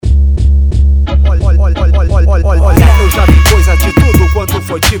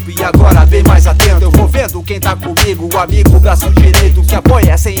tipo e agora bem mais atento. Eu vou vendo quem tá comigo, o amigo, braço direito que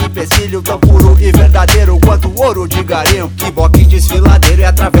apoia sem empecilho, tão puro e verdadeiro quanto ouro de garimpo. Que boque desfiladeiro e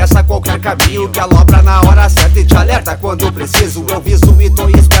atravessa qualquer caminho, que alopra na hora certa e te alerta quando preciso. Eu viso e tô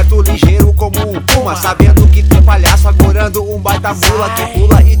esperto, ligeiro como um puma, sabendo que tem palhaço agorando um baita mula que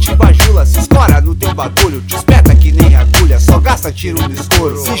pula e te bajula, se escora no teu bagulho, te espeta que nem agulha, só gasta tiro no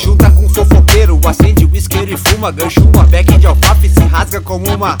escuro. Se junta com fofoqueiro, acende o isqueiro e fuma, gancho uma bag de alfafa e se rasga como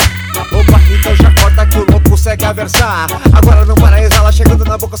uma. Opa, então já corta que o louco segue a versar. Agora não para, exala, chegando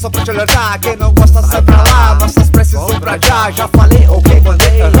na boca só pra te alertar. Quem não gosta sai pra lá, nossas preces vão pra já falei, ok,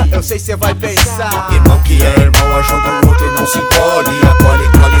 mandei, eu sei cê vai pensar. Irmão que é irmão, ajuda o outro e não se encolhe. Acolhe,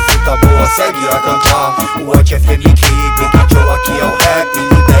 colhe, fruta boa, segue a cantar. O anti é femique, Big Joe aqui é o rap.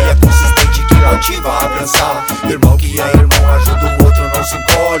 Ideia consistente que motiva a pensar. Irmão que é irmão, ajuda o outro, não se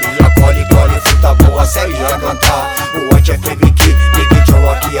encolhe. Acolhe, colhe, fruta boa, segue a cantar. O anti é femique, Big Joe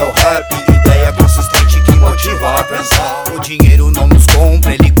aqui é o rap. Ideia consistente que motiva a pensar. O dinheiro não nos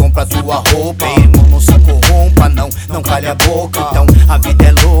compra, ele compra tua roupa. Irmão, não se corrompa, não calha a boca. Então a vida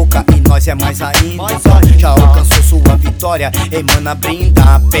é louca e nós é mais ainda. Já alcançou sua vitória, ei mana,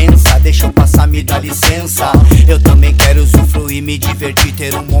 brinda, pensa, deixa eu passar, me dá licença. Eu também quero usufruir, me divertir,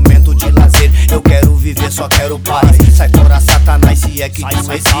 ter um momento de lazer. Eu quero viver, só quero paz. Sai fora Satanás, se é que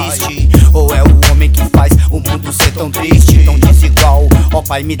tu existe. Ou é o homem que faz o mundo ser tão triste, tão desigual. Ó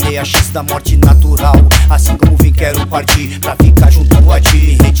pai, me dê a chance da morte natural. Assim como vim, quero partir pra ficar junto a ti,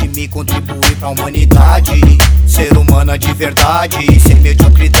 me redimir, contribuir pra humanidade. Ser humana de verdade, sem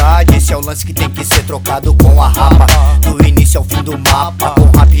mediocridade. Esse é o lance que tem que ser trocado com a rapa. Do início ao fim do mapa,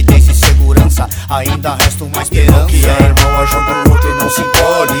 com rapidez e segurança, ainda resta uma esperança. Irmão que é irmão, ajuda o outro e não se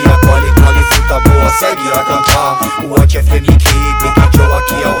encolhe. Acolhe, colhe, fruta boa, segue a cantar. O anti é femique, Big Joe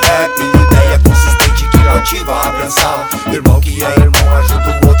aqui é o rap. Ideia consistente que motiva a pensar. Irmão que é irmão,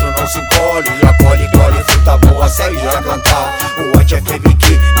 ajuda o outro, não se encolhe. Acolhe, colhe, fruta boa, segue a cantar. O anti é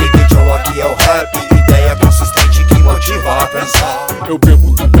femique, Big Joe aqui é o rap. Ideia consistente que motiva a pensar. Eu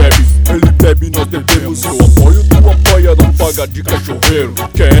bebo, tu bebes, ele bebe, nós bebemos. Eu apoio, tu apoia, não paga de cachorreiro.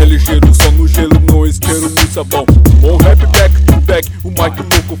 Que é ligeiro, só no gelo, no isqueiro, no sabão. Bom rap, back to back, o mic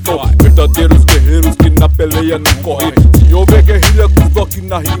louco flow. Verdadeiros guerreiros que na peleia não correm. Se houver guerrilha com os blocos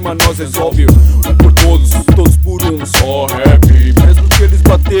na rima, nós resolve. Um por todos, todos por um só rap. Mesmo que eles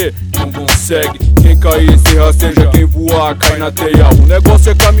bater, não consegue. Quem cair se rasteja, quem voar cai na teia. O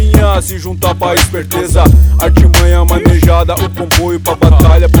negócio é caminhar, se juntar pra esperteza. Artimanha manejada, o comboio pra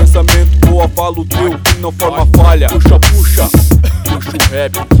batalha. Pensamento boa, falo teu, que não forma falha. Puxa, puxa, puxa o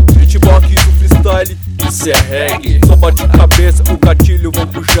rap. Beatbox do freestyle, isso é reggae. Só bate cabeça, o gatilho vão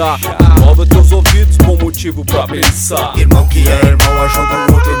puxar. Mova teus ouvidos com motivo pra pensar. Irmão que é irmão, ajuda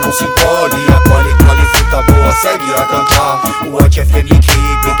o outro e não se encolhe. Acolhe, colhe, fruta boa, segue a cantar. O anti é femique,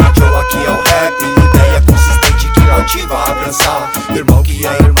 Big Joe aqui é o rap. Ideia consistente que motiva a pensar. Irmão que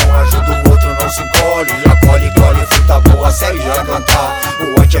é irmão, ajuda o outro, não se encolhe. Acolhe, colhe, fruta boa, segue a cantar.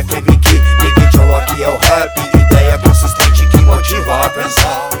 O anti é femique, Big Joe aqui é o rap.